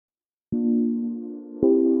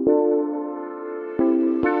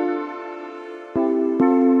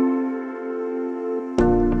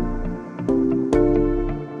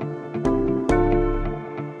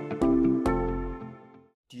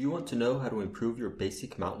to know how to improve your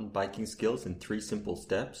basic mountain biking skills in 3 simple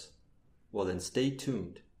steps? Well then stay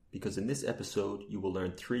tuned, because in this episode you will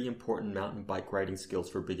learn 3 important mountain bike riding skills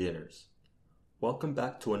for beginners. Welcome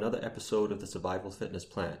back to another episode of the Survival Fitness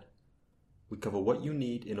Plan. We cover what you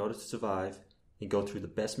need in order to survive and go through the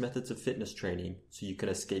best methods of fitness training so you can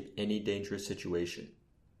escape any dangerous situation.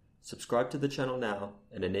 Subscribe to the channel now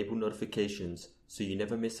and enable notifications so you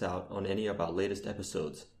never miss out on any of our latest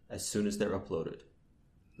episodes as soon as they're uploaded.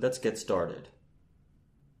 Let's get started.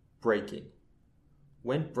 Braking.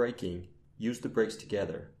 When braking, use the brakes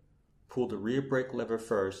together. Pull the rear brake lever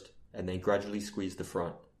first and then gradually squeeze the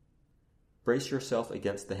front. Brace yourself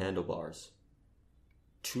against the handlebars.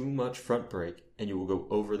 Too much front brake and you will go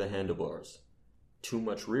over the handlebars. Too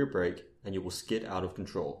much rear brake and you will skid out of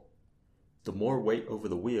control. The more weight over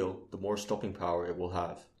the wheel, the more stopping power it will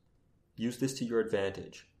have. Use this to your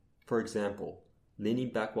advantage. For example, leaning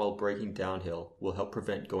back while braking downhill will help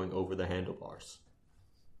prevent going over the handlebars.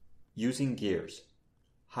 Using gears.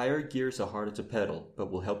 Higher gears are harder to pedal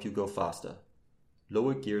but will help you go faster.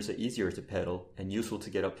 Lower gears are easier to pedal and useful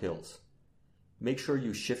to get up hills. Make sure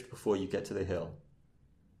you shift before you get to the hill.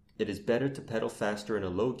 It is better to pedal faster in a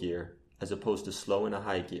low gear as opposed to slow in a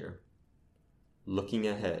high gear. Looking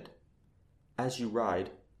ahead. As you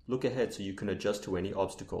ride, look ahead so you can adjust to any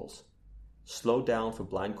obstacles. Slow down for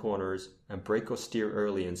blind corners and brake or steer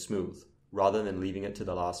early and smooth, rather than leaving it to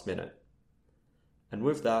the last minute. And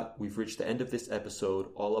with that, we've reached the end of this episode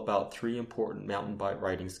all about 3 important mountain bike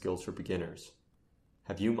riding skills for beginners.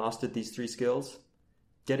 Have you mastered these 3 skills?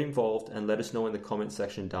 Get involved and let us know in the comment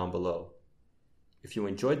section down below. If you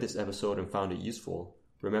enjoyed this episode and found it useful,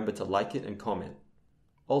 remember to like it and comment.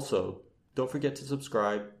 Also, don't forget to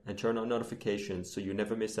subscribe and turn on notifications so you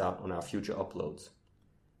never miss out on our future uploads.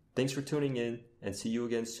 Thanks for tuning in and see you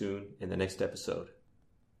again soon in the next episode.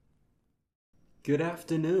 Good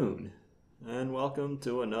afternoon and welcome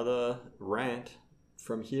to another rant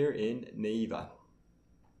from here in Neiva.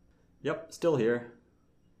 Yep, still here.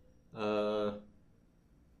 1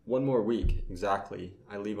 more week, exactly.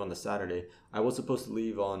 I leave on the Saturday. I was supposed to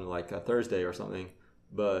leave on like a Thursday or something,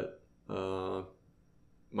 but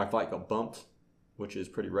my flight got bumped, which is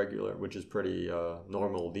pretty regular, which is pretty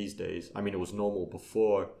normal these days. I mean, it was normal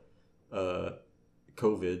before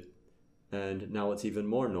COVID, and now it's even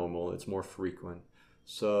more normal. It's more frequent.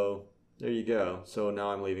 So there you go. So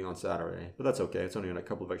now I'm leaving on Saturday, but that's okay. It's only in a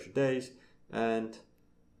couple of extra days, and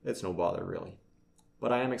it's no bother really.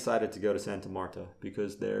 But I am excited to go to Santa Marta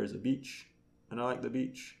because there's a beach, and I like the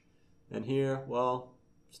beach. And here, well,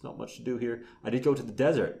 there's not much to do here. I did go to the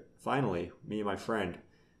desert, finally, me and my friend,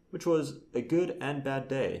 which was a good and bad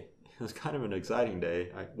day. It was kind of an exciting day.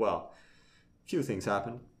 A few things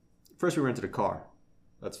happened. First, we rented a car.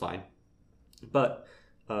 That's fine. But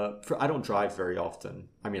I don't drive very often.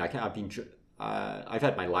 I mean, I've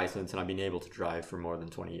had my license and I've been able to drive for more than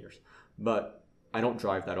 20 years. But I don't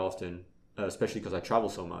drive that often, especially because I travel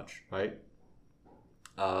so much, right?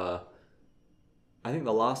 I think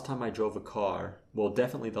the last time I drove a car,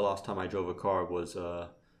 definitely the last time I drove a car was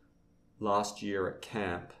last year at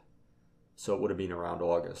camp. So it would have been around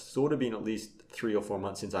August. So it would have been at least 3 or 4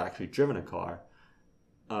 months since I actually driven a car.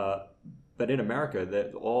 But in America,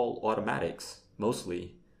 they're all automatics,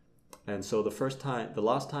 mostly. And so the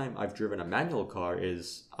last time I've driven a manual car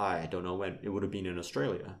is, I don't know when, it would have been in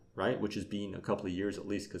Australia, right? Which has been a couple of years at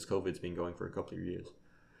least, because COVID's been going for a couple of years.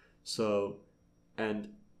 So, and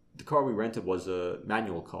the car we rented was a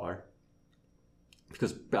manual car,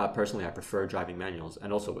 because personally I prefer driving manuals,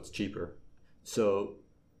 and also it's cheaper. So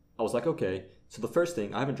I was like, okay. So the first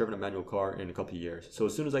thing, I haven't driven a manual car in a couple of years. So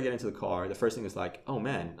as soon as I get into the car, the first thing is like, oh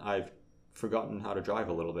man, I've forgotten how to drive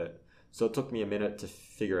a little bit. So it took me a minute to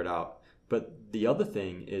figure it out. But the other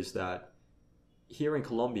thing is that here in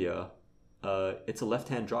Colombia, it's a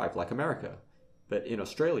left-hand drive like America. But in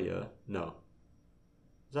Australia, no.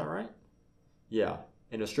 Is that right? Yeah.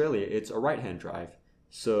 In Australia, it's a right-hand drive.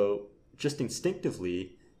 So just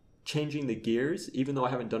instinctively, changing the gears, even though I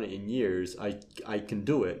haven't done it in years, I can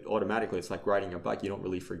do it automatically. It's like riding a bike, you don't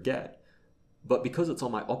really forget. But because it's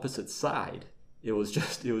on my opposite side, it was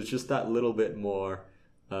just that little bit more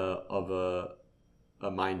of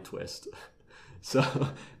a mind twist. So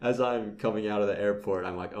as I'm coming out of the airport,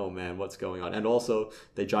 I'm like, oh man, what's going on? And also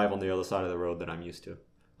they drive on the other side of the road that I'm used to.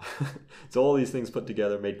 So all these things put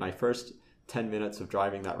together made my first 10 minutes of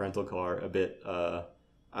driving that rental car a bit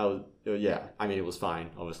it was fine.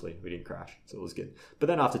 Obviously, we didn't crash, so it was good. But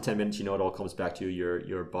then after 10 minutes, it all comes back to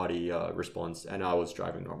your body responds, and I was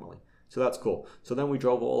driving normally. So that's cool. So then we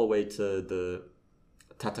drove all the way to the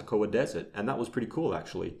Tatacoa Desert, and that was pretty cool,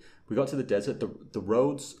 actually. we got to the desert. The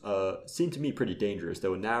roads seemed to me pretty dangerous. They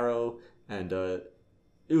were narrow, and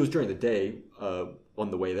it was during the day on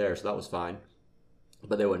the way there, so that was fine.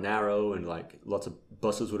 But they were narrow, and like lots of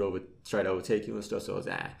buses would try to overtake you and stuff. So it was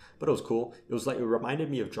but it was cool. It was like, it reminded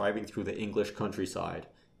me of driving through the English countryside,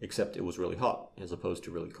 except it was really hot as opposed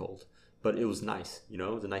to really cold. But it was nice, you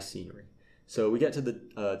know, it was a nice scenery. So we get to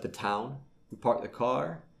the town, we park the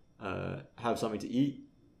car, have something to eat,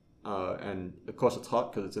 and of course it's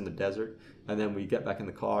hot because it's in the desert. And then we get back in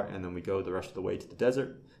the car, and then we go the rest of the way to the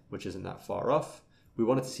desert, which isn't that far off. We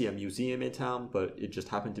wanted to see a museum in town, but it just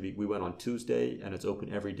happened to be, we went on Tuesday, and it's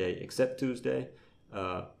open every day except Tuesday.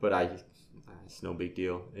 But it's no big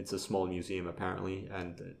deal. It's a small museum apparently,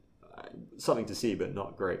 and something to see, but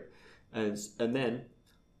not great. And then,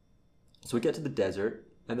 so we get to the desert,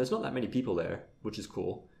 and there's not that many people there, which is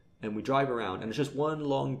cool. And we drive around, and it's just one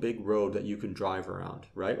long big road that you can drive around,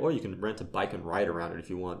 right? Or you can rent a bike and ride around it if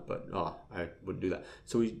you want, but I wouldn't do that.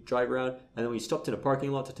 So we drive around, and then we stopped in a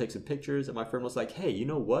parking lot to take some pictures, and my friend was like, hey, you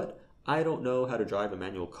know what? I don't know how to drive a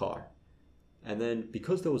manual car. And then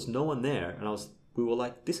because there was no one there, and we were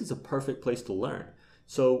like, this is a perfect place to learn.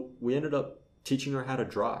 So we ended up teaching her how to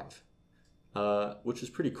drive, which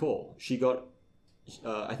was pretty cool. She got,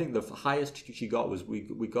 I think the highest she got was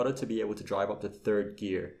we got her to be able to drive up to third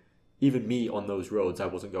gear. Even me on those roads, I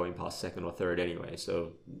wasn't going past second or third anyway,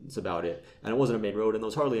 so that's about it. And it wasn't a main road, and there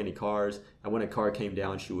was hardly any cars. And when a car came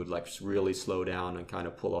down, she would like really slow down and kind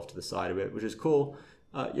of pull off to the side of it, which is cool.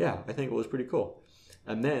 Yeah, I think it was pretty cool.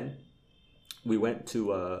 And then we went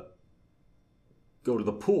to go to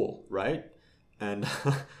the pool, right? And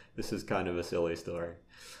this is kind of a silly story.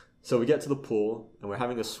 So we get to the pool, and we're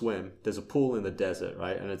having a swim. There's a pool in the desert,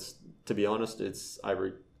 right? And it's, to be honest,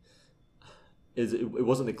 it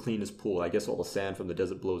wasn't the cleanest pool. I guess all the sand from the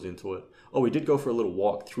desert blows into it. Oh, we did go for a little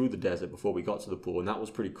walk through the desert before we got to the pool, and that was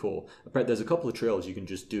pretty cool. There's a couple of trails you can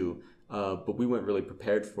just do, but we weren't really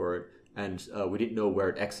prepared for it, and we didn't know where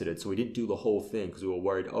it exited, so we didn't do the whole thing because we were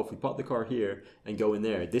worried, if we park the car here and go in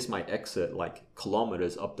there, this might exit like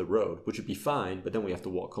kilometers up the road, which would be fine, but then we have to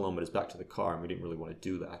walk kilometers back to the car, and we didn't really want to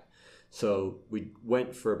do that. So we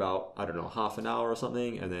went for about, I don't know, half an hour or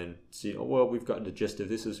something, and then we've gotten the gist of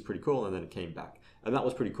this, is pretty cool, and then it came back. And that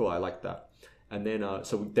was pretty cool, I liked that. And then,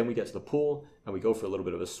 then we get to the pool, and we go for a little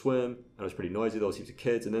bit of a swim, and it was pretty noisy, there was heaps of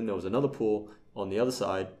kids, and then there was another pool on the other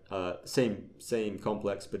side, same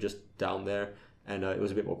complex, but just down there, and it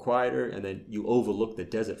was a bit more quieter, and then you overlook the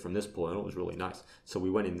desert from this pool, and it was really nice. So we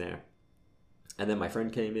went in there. And then my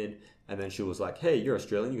friend came in, and then she was like, hey, you're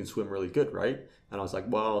Australian, you can swim really good, right? And I was like,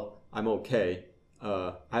 well, I'm okay.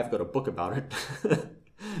 I've got a book about it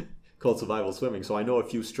called Survival Swimming, so I know a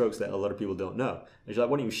few strokes that a lot of people don't know. And she's like,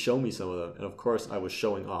 why don't you show me some of them? And of course, I was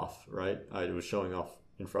showing off, right? I was showing off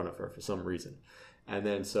in front of her for some reason. And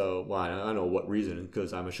then I don't know what reason,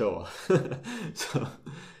 because I'm a show-off. So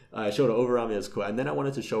I showed her over on me as cool. And then I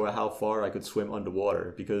wanted to show her how far I could swim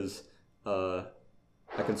underwater, because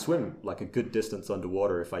I can swim like a good distance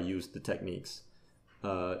underwater if I use the techniques.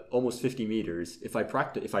 Almost 50 meters. If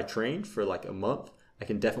I trained for like a month, I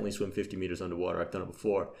can definitely swim 50 meters underwater. I've done it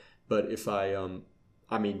before. But if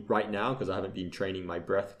right now, because I haven't been training my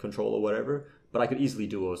breath control or whatever, but I could easily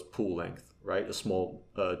do a pool length, right? A small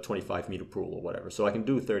 25 meter pool or whatever. So I can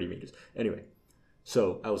do 30 meters. Anyway,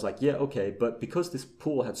 so I was like, yeah, okay. But because this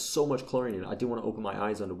pool had so much chlorine in it, I didn't want to open my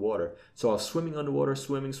eyes underwater. So I was swimming underwater,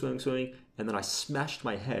 swimming. And then I smashed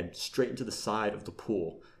my head straight into the side of the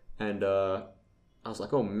pool. And I was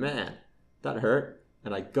like, oh man, that hurt.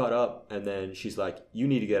 And I got up, and then she's like, you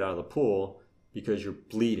need to get out of the pool because you're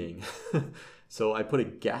bleeding. So I put a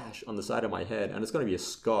gash on the side of my head, and it's going to be a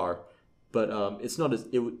scar. But it's not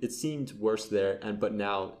it seemed worse there, but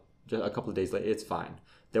now, just a couple of days later, it's fine.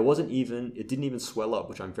 It didn't even swell up,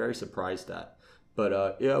 which I'm very surprised at.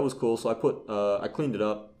 But yeah, it was cool. So I cleaned it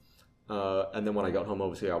up. And then when I got home,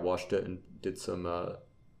 obviously I washed it and did some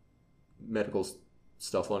medical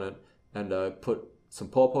stuff on it, and put some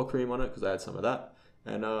pawpaw cream on it because I had some of that.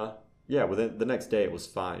 And within the next day it was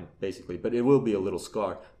fine basically, but it will be a little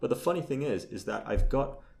scar. But the funny thing is that I've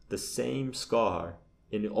got the same scar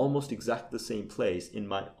in almost exactly the same place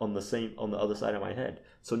on the other side of my head.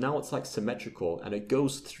 So now it's like symmetrical, and it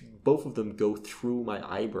goes through, both of them go through my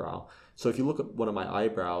eyebrow. So if you look at one of my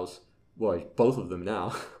eyebrows, well, both of them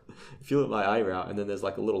now, if you look at my eyebrow, and then there's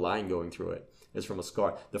like a little line going through it, it's from a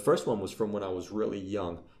scar. The first one was from when I was really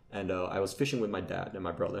young, and I was fishing with my dad and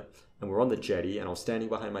my brother, and we're on the jetty, and I was standing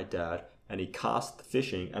behind my dad, and he cast the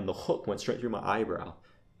fishing, and the hook went straight through my eyebrow,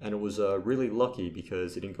 and it was really lucky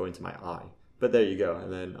because it didn't go into my eye. But there you go.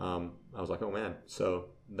 And then I was like, oh man. So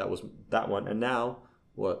that was that one. And now,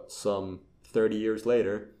 some 30 years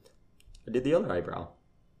later, I did the other eyebrow.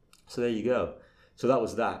 So there you go. So that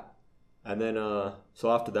was that. And then,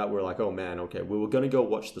 so after that, we're like, oh man, okay, we were going to go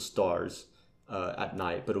watch the stars at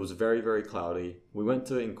night, but it was very, very cloudy. We went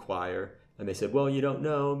to inquire, and they said, well, you don't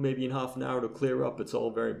know, maybe in half an hour it'll clear up. It's all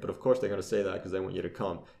very, but of course they're going to say that because they want you to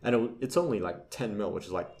come. And it's only like 10 mil, which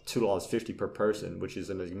is like $2.50 per person, which is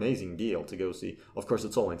an amazing deal to go see. Of course,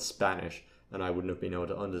 it's all in Spanish, and I wouldn't have been able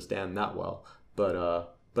to understand that well. But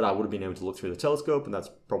I would have been able to look through the telescope, and that's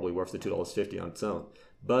probably worth the $2.50 on its own.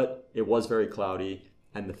 But it was very cloudy,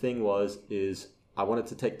 and the thing is I wanted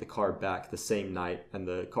to take the car back the same night, and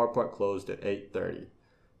the car park closed at 8:30.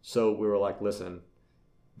 So we were like, listen,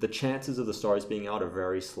 the chances of the stars being out are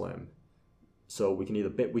very slim. So we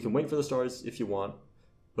can wait for the stars if you want,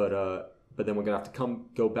 but then we're gonna have to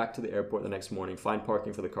go back to the airport the next morning, find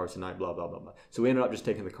parking for the car tonight, blah blah blah blah. So we ended up just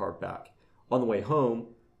taking the car back. On the way home,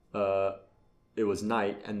 it was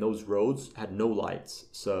night, and those roads had no lights,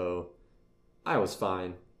 so I was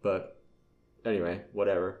fine. But anyway,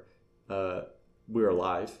 whatever. We were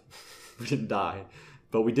alive. We didn't die.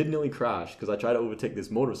 But we did nearly crash because I tried to overtake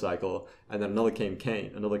this motorcycle, and then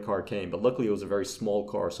another car came. But luckily it was a very small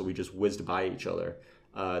car, so we just whizzed by each other.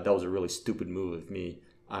 That was a really stupid move of me.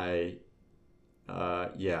 So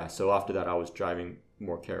after that I was driving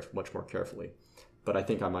much more carefully. But I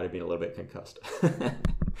think I might have been a little bit concussed.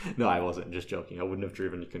 No, I wasn't. Just joking. I wouldn't have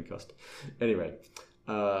driven concussed. Anyway,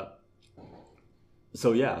 so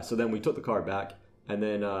then we took the car back, and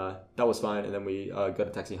then that was fine, and then we got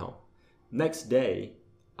a taxi home. Next day,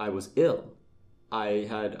 I was ill. I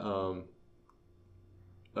had,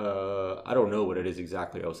 I don't know what it is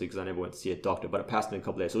exactly, obviously, because I never went to see a doctor, but it passed in a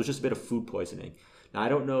couple days. So it was just a bit of food poisoning. Now, I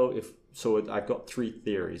don't know I've got 3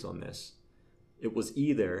 theories on this. It was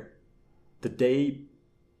either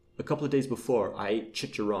a couple of days before, I ate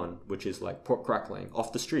chicharron, which is like pork crackling,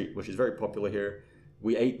 off the street, which is very popular here.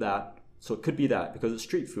 We ate that. So it could be that, because it's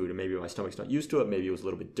street food, and maybe my stomach's not used to it. Maybe it was a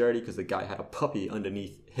little bit dirty because the guy had a puppy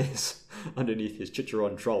underneath his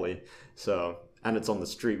chicharron trolley. So, and it's on the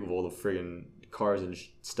street with all the friggin' cars and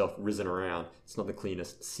stuff risen around. It's not the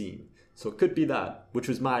cleanest scene. So it could be that, which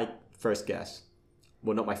was my first guess.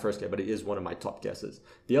 Well, not my first guess, but it is one of my top guesses.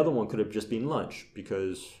 The other one could have just been lunch,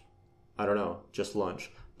 because, I don't know, just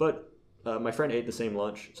lunch. But my friend ate the same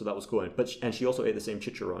lunch, so that was cool. And she also ate the same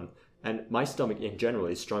chicharron. And my stomach in general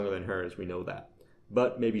is stronger than hers, we know that.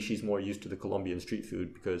 But maybe she's more used to the Colombian street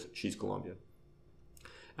food because she's Colombian.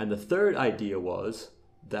 And the third idea was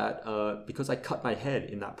that because I cut my head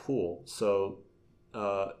in that pool, so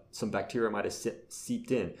some bacteria might have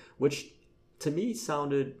seeped in, which to me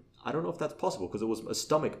sounded, I don't know if that's possible because it was a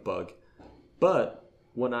stomach bug. But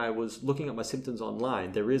when I was looking at my symptoms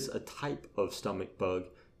online, there is a type of stomach bug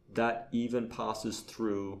that even passes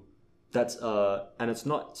through. That's and it's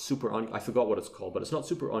not super I forgot what it's called, but it's not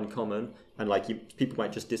super uncommon, and people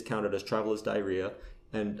might just discount it as traveler's diarrhea,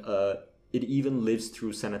 and it even lives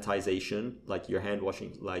through sanitization, like your hand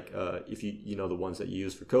washing, if you know the ones that you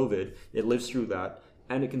use for COVID, it lives through that,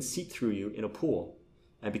 and it can seep through you in a pool.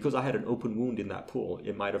 And because I had an open wound in that pool,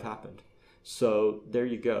 it might have happened. So there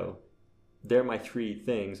you go. They're my 3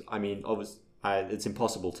 things. I mean, obviously, it's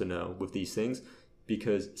impossible to know with these things,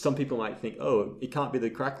 because some people might think, oh, it can't be the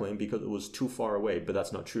crackling because it was too far away, but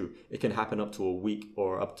that's not true. It can happen up to a week,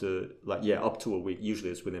 or up to a week. Usually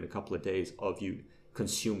it's within a couple of days of you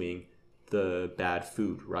consuming the bad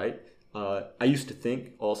food, right? I used to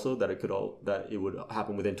think also that it would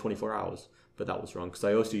happen within 24 hours, but that was wrong, because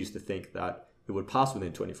I also used to think that it would pass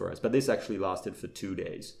within 24 hours, but this actually lasted for 2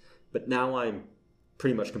 days. But now I'm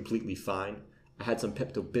pretty much completely fine. I had some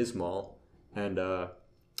Pepto-Bismol, and I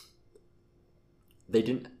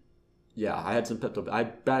had some I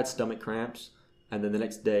had bad stomach cramps, and then the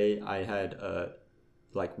next day I had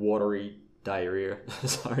watery diarrhea.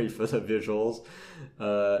 Sorry for the visuals.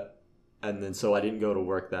 And then so I didn't go to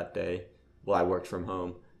work that day. Well, I worked from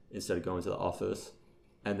home instead of going to the office.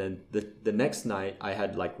 And then the next night I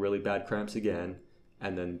had really bad cramps again,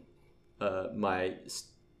 and then my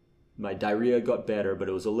diarrhea got better, but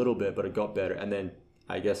it was a little bit, but it got better. And then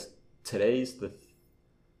I guess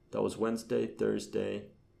that was Wednesday, Thursday,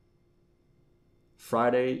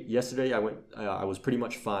 Friday. Yesterday I was pretty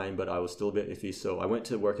much fine, but I was still a bit iffy. So I went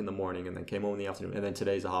to work in the morning and then came home in the afternoon. And then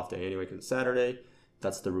today's a half day anyway because it's Saturday.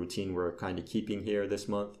 That's the routine we're kind of keeping here this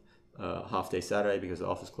month. Half day Saturday because the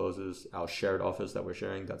office closes. Our shared office that we're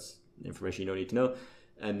sharing. That's information you don't need to know.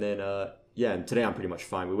 And then, and today I'm pretty much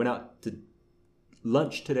fine. We went out to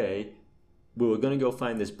lunch today. We were going to go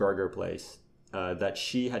find this burger place that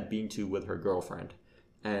she had been to with her girlfriend.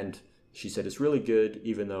 And she said it's really good,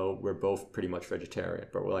 even though we're both pretty much vegetarian.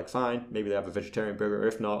 But we're like, fine, maybe they have a vegetarian burger. Or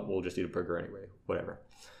if not, we'll just eat a burger anyway, whatever.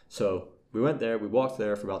 So we went there, we walked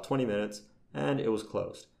there for about 20 minutes, and it was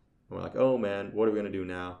closed. And we're like, oh man, what are we gonna do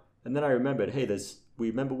now? And then I remembered, hey,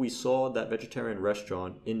 we saw that vegetarian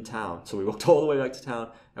restaurant in town. So we walked all the way back to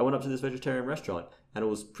town. I went up to this vegetarian restaurant, and it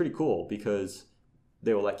was pretty cool because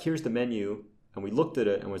they were like, here's the menu, and we looked at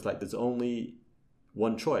it and was like, there's only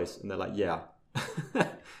one choice. And they're like, yeah.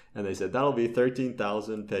 And they said, that'll be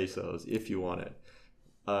 13,000 pesos if you want it.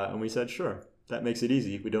 And we said, sure, that makes it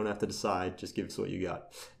easy. We don't have to decide. Just give us what you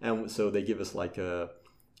got. And so they give us like a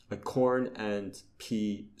corn and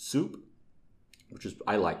pea soup, which is,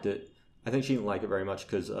 I liked it. I think she didn't like it very much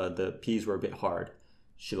because the peas were a bit hard.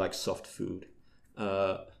 She likes soft food.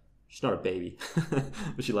 She's not a baby,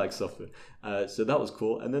 but she likes soft food. So that was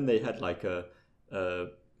cool. And then they had like a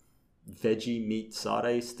veggie meat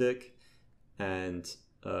satay stick and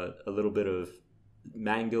a little bit of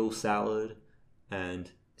mango salad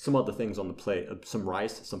and some other things on the plate. Some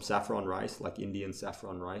rice, some saffron rice, like Indian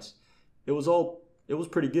saffron rice. It was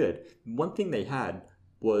pretty good. One thing they had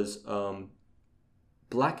was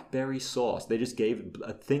blackberry sauce. They just gave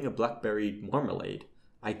a thing of blackberry marmalade.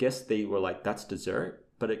 I guess they were like, that's dessert,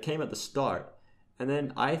 but it came at the start. And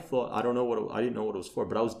then I thought, I didn't know what it was for,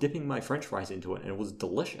 but I was dipping my French fries into it and it was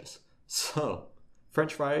delicious. So,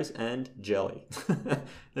 French fries and jelly.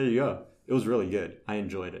 There you go. It was really good. I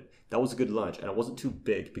enjoyed it. That was a good lunch, and it wasn't too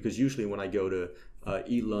big because usually when I go to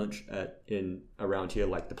eat lunch around here,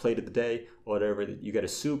 like the plate of the day or whatever, you get a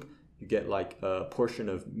soup, you get like a portion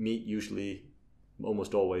of meat. Usually,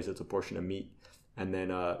 almost always, it's a portion of meat, and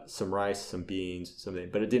then some rice, some beans, something.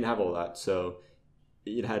 But it didn't have all that, so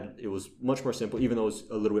it was much more simple. Even though it was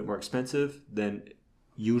a little bit more expensive than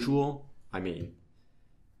usual. I mean,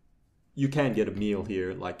 you can get a meal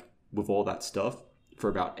here like with all that stuff for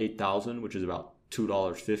about 8,000, which is about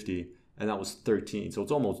 $2.50, and that was 13. So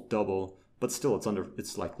it's almost double, but still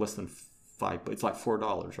it's like less than $5, but it's like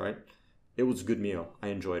 $4, right? It was a good meal. I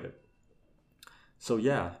enjoyed it. So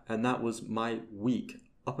yeah, and that was my week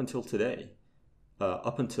up until today.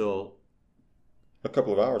 Up until a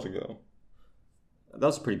couple of hours ago. That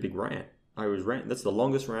was a pretty big rant. I was ranting. That's the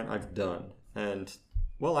longest rant I've done. And,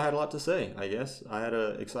 well, I had a lot to say, I guess. I had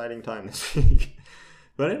an exciting time this week.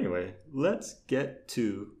 But anyway, let's get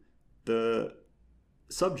to the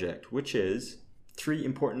subject, which is 3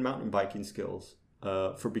 important mountain biking skills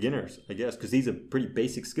for beginners, I guess, because these are pretty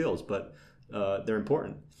basic skills, but they're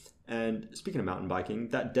important. And speaking of mountain biking,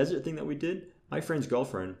 that desert thing that we did, my friend's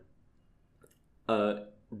girlfriend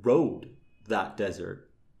rode that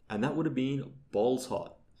desert, and that would have been balls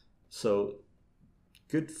hot. So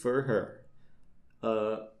good for her.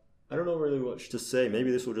 I don't know really much to say.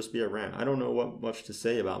 Maybe this will just be a rant. I don't know what much to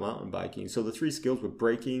say about mountain biking. So the 3 skills were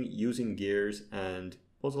braking, using gears, and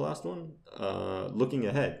what was the last one? Looking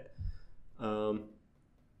ahead.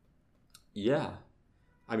 Yeah.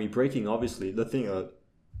 I mean, braking, obviously, the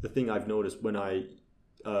thing I've noticed when I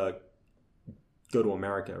go to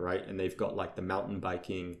America, right, and they've got like the mountain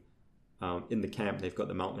biking in the camp, they've got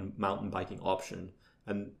the mountain biking option.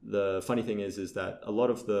 And the funny thing is that a lot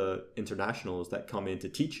of the internationals that come in to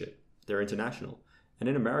teach it, they're international. And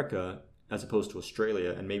in America, as opposed to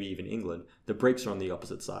Australia and maybe even England, the brakes are on the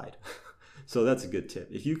opposite side. So that's a good tip.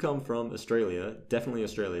 If you come from Australia, definitely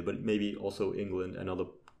Australia, but maybe also England and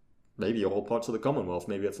maybe all parts of the Commonwealth,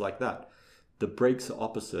 maybe it's like that. The brakes are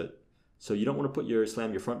opposite. So you don't want to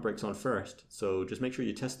slam your front brakes on first. So just make sure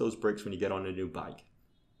you test those brakes when you get on a new bike.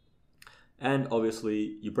 And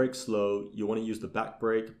obviously, you brake slow. You want to use the back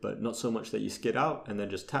brake, but not so much that you skid out and then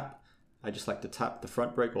just tap. I just like to tap the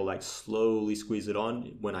front brake or like slowly squeeze it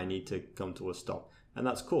on when I need to come to a stop. And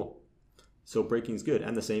that's cool. So braking's good.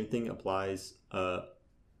 And the same thing applies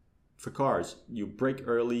for cars. You brake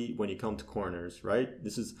early when you come to corners, right?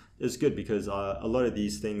 This is good because a lot of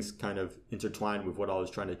these things kind of intertwine with what I was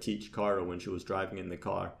trying to teach Cara when she was driving in the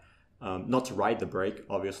car. Not to ride the brake,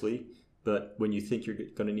 obviously. But when you think you're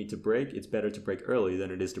going to need to brake, it's better to brake early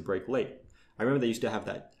than it is to brake late. I remember they used to have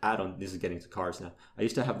that ad on, this is getting to cars now. I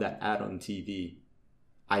used to have that ad on TV.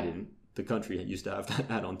 I didn't. The country used to have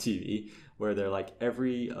that ad on TV where they're like,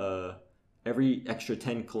 every extra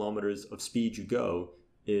 10 kilometers of speed you go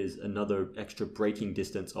is another extra braking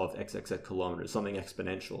distance of XXX kilometers, something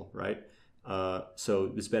exponential, right?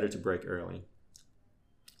 So it's better to brake early.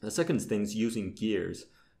 The second thing is using gears.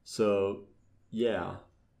 So, yeah.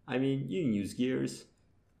 I mean, you can use gears.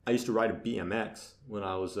 I used to ride a BMX when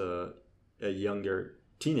I was a younger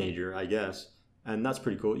teenager, I guess. And that's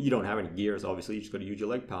pretty cool. You don't have any gears, obviously. You just got to use your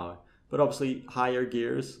leg power. But obviously, higher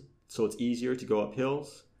gears, so it's easier to go up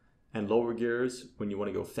hills. And lower gears when you want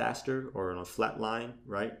to go faster or on a flat line,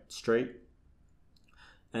 right? Straight.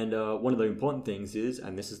 And one of the important things is,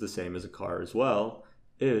 and this is the same as a car as well,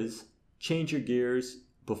 is change your gears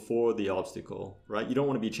before the obstacle, right? You don't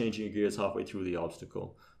want to be changing your gears halfway through the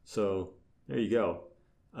obstacle. So there you go.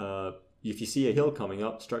 If you see a hill coming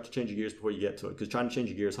up, start to change your gears before you get to it. Because trying to change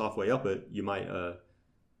your gears halfway up it, your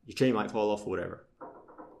chain might fall off or whatever.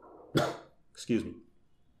 Excuse me.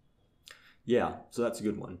 Yeah, so that's a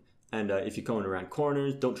good one. And if you're going around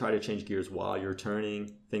corners, don't try to change gears while you're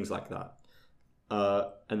turning, things like that.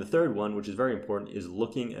 And the third one, which is very important, is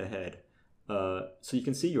looking ahead. So you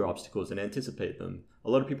can see your obstacles and anticipate them. A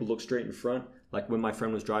lot of people look straight in front. Like when my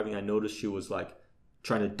friend was driving, I noticed she was like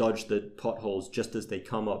trying to dodge the potholes just as they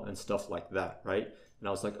come up and stuff like that, right? And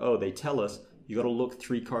I was like, oh, they tell us you got to look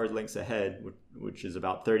 3 car lengths ahead, which is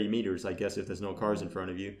about 30 meters, I guess, if there's no cars in front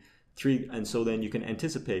of you. And so then you can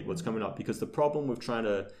anticipate what's coming up. Because the problem with trying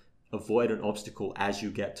to avoid an obstacle as you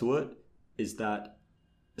get to it is that,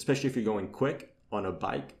 especially if you're going quick on a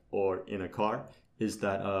bike or in a car, is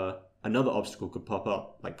that another obstacle could pop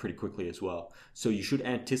up like pretty quickly as well. So you should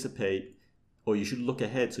anticipate, or you should look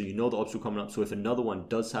ahead so you know the obstacle coming up. So if another one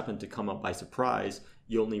does happen to come up by surprise,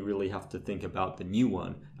 you only really have to think about the new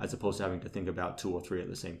one as opposed to having to think about 2 or 3 at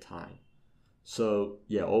the same time. So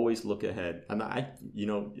yeah, always look ahead. And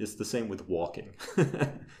it's the same with walking.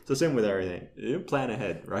 It's the same with everything. You plan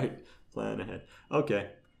ahead, right? Plan ahead.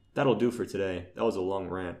 Okay, that'll do for today. That was a long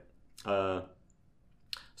rant.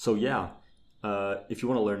 So yeah, if you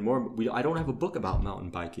want to learn more, I don't have a book about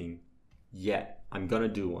mountain biking yet. I'm gonna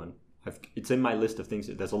do one. It's in my list of things.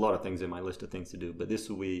 There's a lot of things in my list of things to do, but this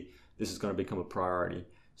is going to become a priority.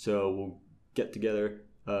 So we'll get together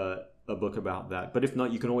a book about that. But if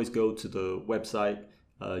not, you can always go to the website.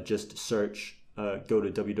 Just search. Go to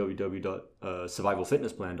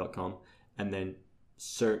www.survivalfitnessplan.com and then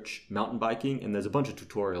search mountain biking, and there's a bunch of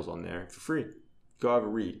tutorials on there for free. Go have a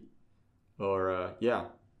read. Or yeah,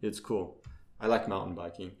 it's cool. I like mountain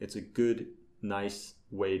biking. It's a good, nice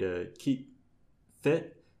way to keep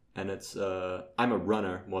fit. And it's I'm a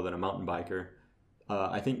runner more than a mountain biker.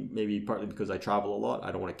 I think maybe partly because I travel a lot.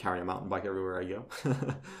 I don't want to carry a mountain bike everywhere I go.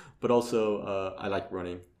 But also I like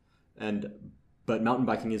running. But mountain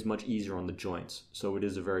biking is much easier on the joints. So it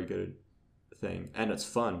is a very good thing. And it's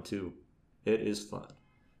fun too. It is fun.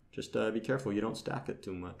 Just be careful you don't stack it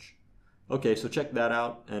too much. Okay, so check that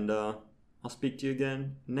out. And I'll speak to you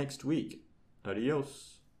again next week.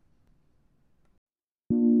 Adios.